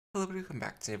Hello, welcome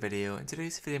back to a video. In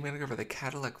today's video, I'm going to go over the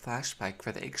catalog flashback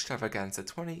for the Eggstravaganza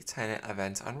 2010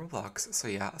 event on Roblox. So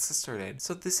yeah, let's get started.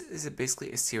 So this is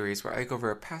basically a series where I go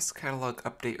over a past catalog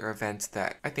update or event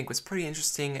that I think was pretty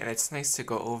interesting and it's nice to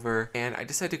go over. And I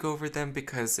decided to go over them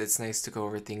because it's nice to go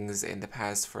over things in the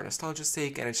past for nostalgia's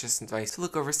sake, and it's just nice to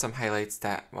look over some highlights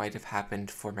that might have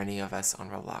happened for many of us on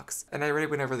Roblox. And I already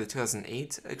went over the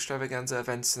 2008 Eggstravaganza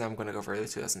event, so now I'm going to go over the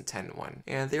 2010 one.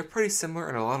 And they're pretty similar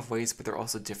in a lot of ways, but they're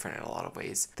also different in a lot of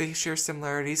ways. They share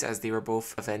similarities as they were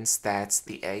both events that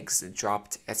the eggs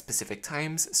dropped at specific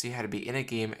times, so you had to be in a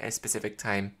game at a specific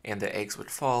time and the eggs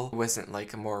would fall. It wasn't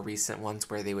like more recent ones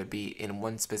where they would be in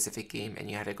one specific game and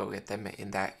you had to go get them in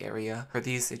that area. For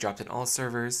these, they dropped in all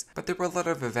servers, but there were a lot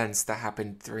of events that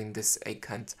happened during this egg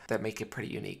hunt that make it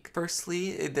pretty unique.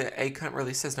 Firstly, the egg hunt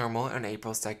released as normal on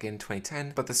April 2nd,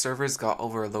 2010, but the servers got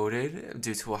overloaded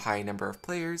due to a high number of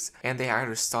players and they had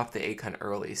to stop the egg hunt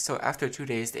early. So after 2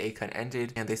 days, the egg hunt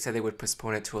ended and they said they would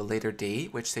postpone it to a later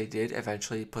date, which they did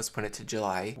eventually postpone it to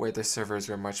July, where the servers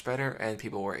were much better and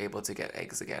people were able to get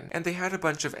eggs again. And they had a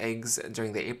bunch of eggs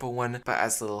during the April one, but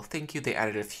as a little thank you, they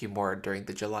added a few more during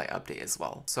the July update as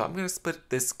well. So I'm going to split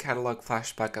this catalog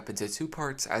flashback up into 2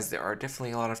 parts, as there are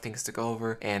definitely a lot of things to go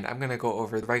over, and I'm going to go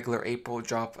over the regular April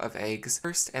drop of eggs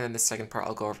first, and then the second part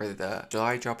I'll go over the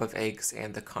July drop of eggs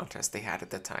and the contest they had at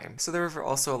the time. So there were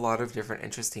also a lot of different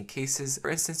interesting cases. For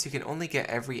instance, you can only get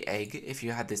every egg if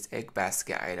you had this egg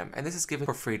basket item, and this is given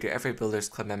for free to every Builders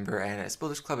Club member, and as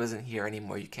Builders Club isn't here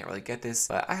anymore, you can't really get this,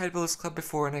 but I had Builders Club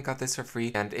before and I got this for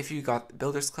free, and if you got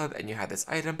Builders Club and you had this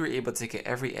item, you were able to get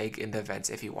every egg in the event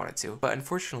if you wanted to. But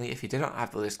unfortunately, if you did not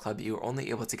have Builders Club, you were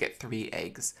only able to get 3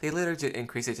 eggs. They later did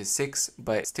increase it to 6,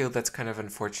 but still that's kind of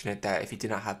unfortunate that if you did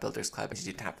not have Builders Club and you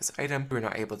didn't have this item, you were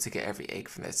not able to get every egg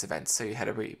from this event, so you had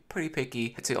to be pretty picky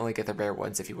to only get the rare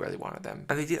ones if you really wanted them.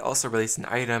 And they did also release an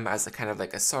item as a kind of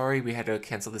like a sorry, we had to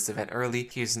cancel this event early,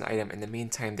 here's an item in the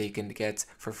meantime that you can get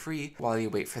for free while you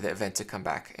wait for the event to come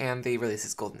back. And they released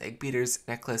this golden egg beaters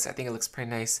necklace. I think it looks pretty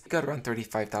nice. It got around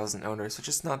 35,000 owners, which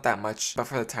is not that much, but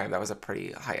for the time that was a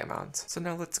pretty high amount. So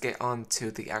now let's get on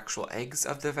to the actual eggs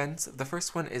of the event. The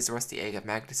first one is Rusty Egg of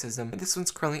Magnetism. This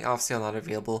one's currently off sale, not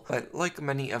available, but like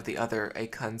many of the other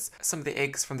egg hunts, some of the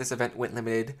eggs from this event went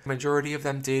limited. The majority of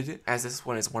them did, as this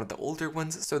one is one of the older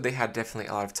ones, so they had definitely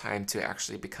a lot of time to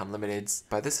actually become limited,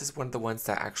 but this is one of the ones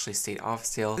that actually stayed off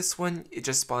sale. This one, it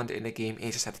just spawned in a game and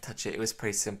you just had to touch it. It was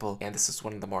pretty simple, and this is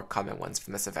one of the more common ones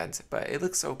from this event, but it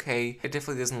looks okay. It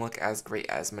definitely doesn't look as great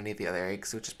as many of the other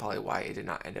eggs, which is probably why it did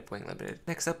not end up going limited.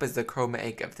 Next up is the chroma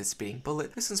egg of the speeding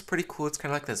bullet. This one's pretty cool. It's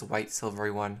kind of like this white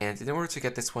silvery one, and in order to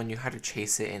get this one, you had to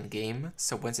chase it in game.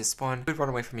 So once it spawned, it would run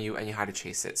away from you and you had to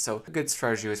chase it. So a good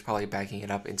strategy was probably backing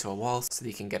it up into a wall so that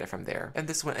you can get it from there. And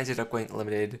this one ended up going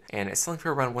limited, and it's selling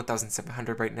for around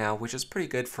 1,700 right now, which is pretty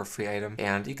good for a free item.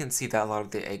 And you can see that a lot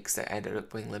of the eggs that ended up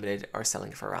going limited are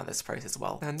selling for around this price as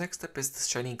well. Now next up is the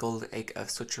shiny gold egg of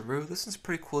switcheroo. This one's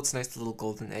pretty cool. It's a nice little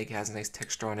golden egg. It has a nice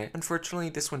texture on it. Unfortunately,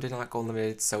 this one did not go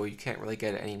limited, so you can't really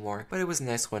get it anymore, but it was a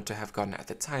nice one to have gotten at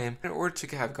the time. In order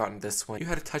to have gotten this one, you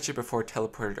had to touch it before it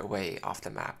teleported away off the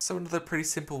map. So another pretty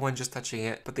simple one, just touching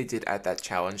it, but they did add that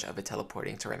challenge of it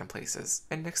teleporting to random places.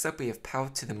 And next up we have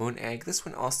Pout to the Moon egg. This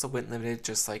one also went limited,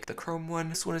 just like the chrome one.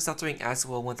 This one is not doing as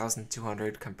well,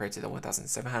 1,200 compared to the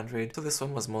 1,700, so this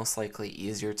one was most likely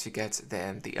easier to get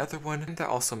than the other one, and that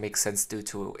also makes sense due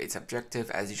to its objective,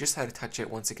 as you just had to touch it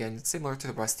once again, similar to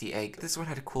the rusty egg. This one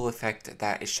had a cool effect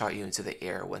that it shot you into the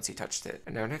air once you touched it.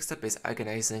 And now next up is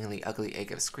agonizingly ugly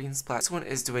egg of screen splat. This one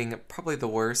is doing probably the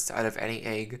worst out of any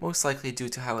egg, most likely due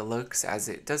to how it looks, as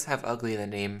it does have ugly in the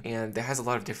name, and it has a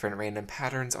lot of different random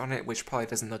patterns on it, which probably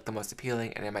doesn't look the most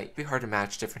appealing, and it might be hard to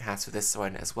match different hats with this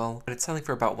one as well. But it's selling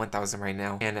for about 1,000 right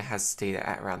now, and it has stayed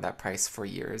at around that price for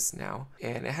years now.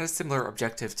 And it had a similar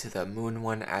objective to the moon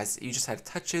one, as you just had to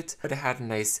touch it, but it had a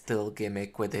nice little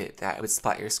gimmick with it that would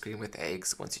splat your screen with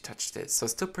eggs once you touched it. So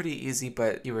it's still pretty easy,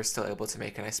 but you were still able to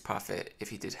make a nice profit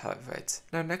if you did have it.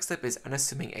 Now next up is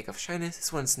unassuming egg of shyness.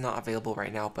 This one's not available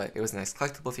right now, but it was a nice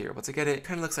collectible if you were able to get it. It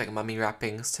kind of looks like mummy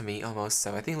wrappings to me almost,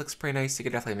 so I think it looks pretty nice. You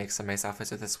could definitely make some nice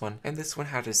outfits with this one. And this one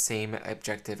had the same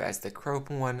objective as the chrome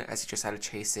one, as you just had to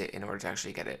chase it in order to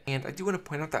actually get it. And I do want to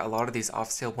point out that a lot of these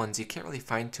off sale ones you can't really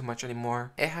find too much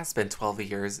anymore. It has been 12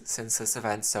 years since this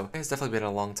event, so it has definitely been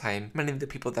a long time. Many of the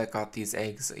people that got these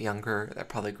eggs younger, they're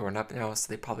probably grown up now,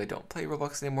 so they probably don't play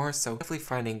Roblox anymore, so definitely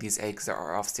finding these eggs that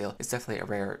are off sale is definitely a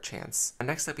rare chance. And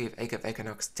next up we have Egg of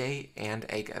Equinox Day and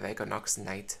Egg of Equinox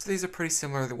Night. So these are pretty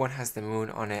similar. The one has the moon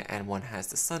on it and one has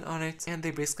the sun on it, and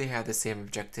they basically have the same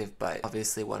objective, but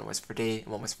obviously one was for day and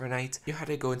one was for night. You had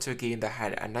to go into a game that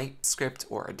had a night script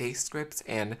or a day script,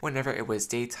 and whenever it was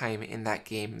daytime, daytime in that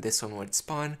game, this one would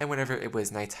spawn, and whenever it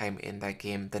was nighttime in that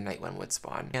game, the night one would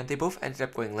spawn. And they both ended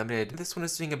up going limited. This one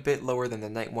is doing a bit lower than the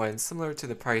night one, similar to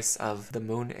the price of the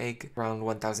moon egg, around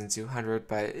 1,200,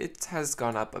 but it has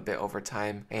gone up a bit over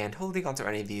time, and holding onto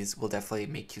any of these will definitely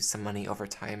make you some money over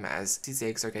time as these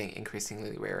eggs are getting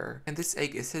increasingly rarer. And this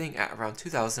egg is sitting at around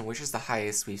 2,000, which is the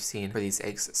highest we've seen for these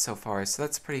eggs so far, so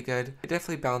that's pretty good. It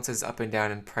definitely bounces up and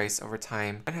down in price over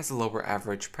time and has a lower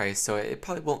average price, so it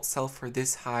probably won't sell for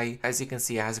this high. As you can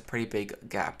see, it has a pretty big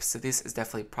gap, so this is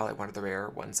definitely probably one of the rarer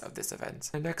ones of this event.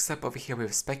 And next up over here we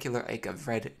have specular egg of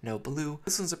red, no blue.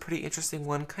 This one's a pretty interesting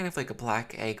one, kind of like a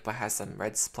black egg but has some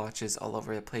red splotches all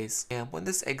over the place. And when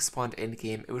this egg spawned in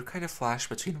game, it would kind of flash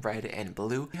between red and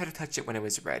blue. You had to touch it when it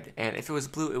was red, and if it was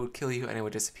blue it would kill you and it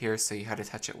would disappear, so you had to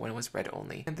touch it when it was red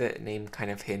only. And the name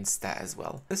kind of hints that as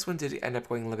well. This one did end up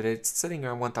going limited, sitting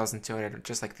around 1,200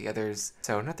 just like the others,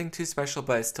 so nothing too special,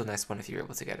 but it's still a nice one if you're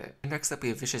able to get it. And next up we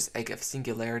have vicious egg of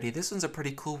singularity. This one's a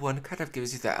pretty cool one, kind of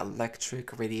gives you that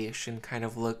electric radiation kind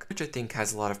of look, which I think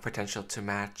has a lot of potential to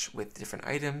match with different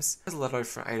items, as a lot of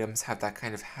different items have that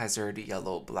kind of hazard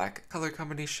yellow black color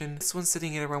combination. This one's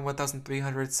sitting at around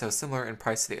 1,300, so similar in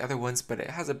price to the other ones, but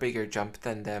it has a bigger jump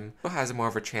than them, so it has more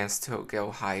of a chance to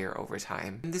go higher over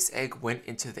time. And this egg went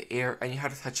into the air and you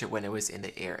had to touch it when it was in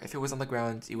the air. If it was on the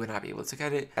ground you would not be able to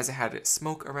get it, as it had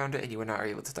smoke around it and you were not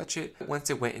able to touch it. But once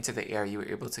it went into the air you were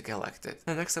able to collect it.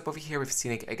 And next up over here we've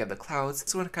scenic egg of the clouds.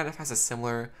 This one kind of has a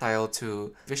similar style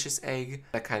to vicious egg,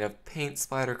 that kind of paint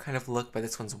splatter kind of look, but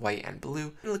this one's white and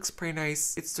blue. It looks pretty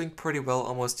nice. It's doing pretty well,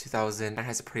 almost 2,000, and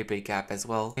has a pretty big gap as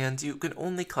well. And you could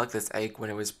only collect this egg when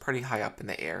it was pretty high up in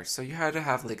the air, so you had to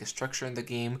have like a structure in the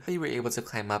game that you were able to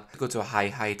climb up to go to a high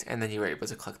height, and then you were able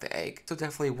to collect the egg. So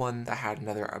definitely one that had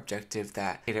another objective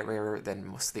that made it rarer than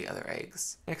most of the other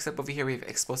eggs. Next up over here we have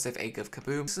explosive egg of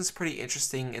kaboom. This one's pretty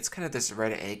interesting. It's kind of this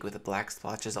red egg with the black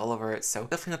splotches all over it, so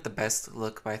definitely not the best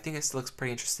look, but I think it still looks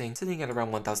pretty interesting, sitting at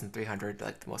around 1,300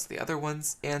 like most of the other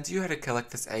ones. And you had to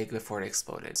collect this egg before it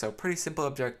exploded, so pretty simple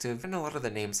objective, and a lot of the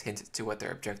names hint to what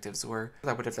their objectives were.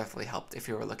 That would have definitely helped if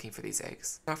you were looking for these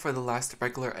eggs. Now for the last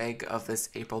regular egg of this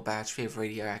April batch, we have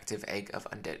radioactive egg of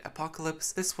undead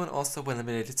apocalypse. This one also went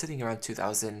limited, sitting around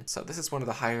 2,000, so this is one of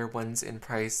the higher ones in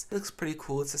price. It looks pretty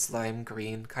cool. It's a slime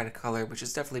green kind of color, which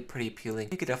is definitely pretty appealing.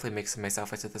 You could definitely make some nice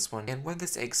outfits with this one. And when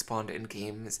this egg spawned in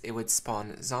games, it would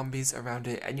spawn zombies around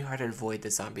it, and you had to avoid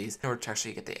the zombies in order to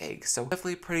actually get the egg. So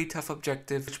definitely a pretty tough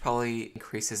objective, which probably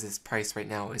increases its price right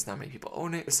now as not many people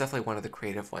own it. It's definitely one of the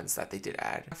creative ones that they did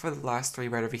add. For the last three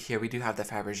right over here, we do have the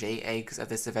Fabergé eggs of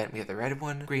this event. We have the red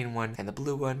one, green one, and the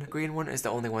blue one. The green one is the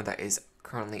only one that is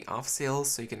currently off sale,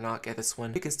 so you cannot get this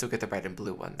one. You can still get the red and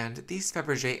blue one. And these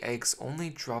Fabergé eggs only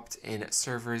dropped in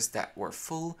servers that were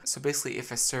full. So basically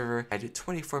if a server had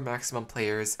 24 maximum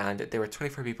players and there were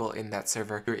 24 people in that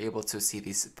server, you were able to see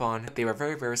these spawn. They were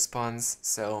very rare spawns,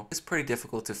 so it's pretty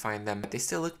difficult to find them. They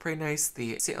still look pretty nice.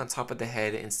 They sit on top of the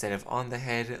head instead of on the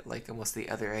head like most of the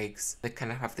other eggs. They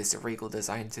kind of have this regal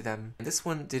design to them. And this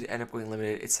one did end up going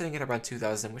limited. It's sitting at around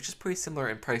 2,000, which is pretty similar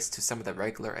in price to some of the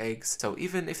regular eggs. So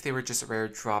even if they were just rare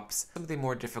drops, some of the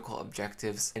more difficult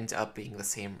objectives end up being the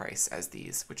same price as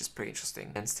these, which is pretty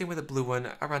interesting. And same with the blue one,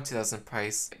 around 2,000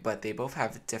 price, but they both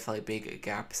have definitely big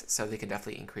gaps, so they can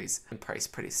definitely increase in price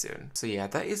pretty soon. So yeah,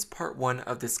 that is part one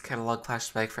of this catalog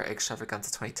flashback for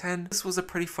Eggstravaganza 2010. This was a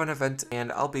pretty fun event,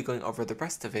 and I'll be going over the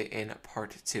rest of it in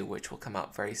part two, which will come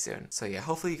out very soon. So yeah,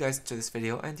 hopefully you guys enjoyed this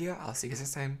video, and yeah, I'll see you guys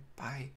next time. Bye.